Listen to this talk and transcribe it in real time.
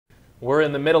We're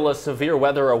in the middle of Severe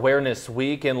Weather Awareness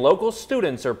Week, and local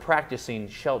students are practicing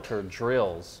shelter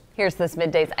drills. Here's this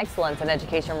Midday's Excellence in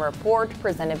Education report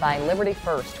presented by Liberty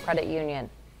First Credit Union.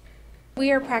 We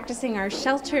are practicing our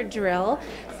shelter drill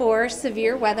for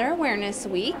Severe Weather Awareness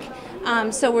Week.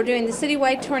 So we're doing the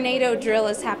citywide tornado drill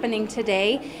is happening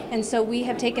today, and so we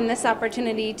have taken this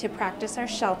opportunity to practice our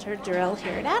shelter drill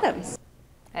here at Adams.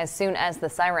 As soon as the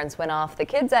sirens went off, the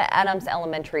kids at Adams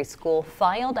Elementary School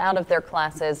filed out of their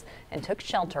classes and took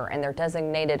shelter in their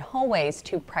designated hallways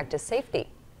to practice safety.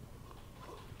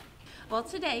 Well,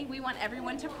 today we want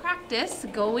everyone to practice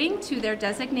going to their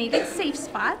designated safe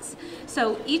spots.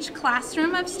 So each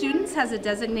classroom of students has a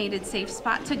designated safe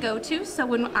spot to go to. So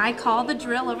when I call the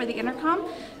drill over the intercom,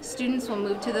 students will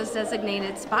move to those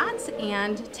designated spots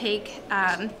and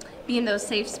be in those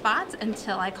safe spots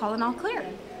until I call an all clear.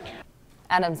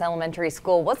 Adams Elementary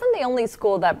School wasn't the only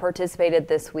school that participated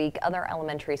this week. Other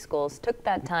elementary schools took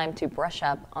that time to brush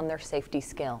up on their safety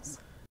skills.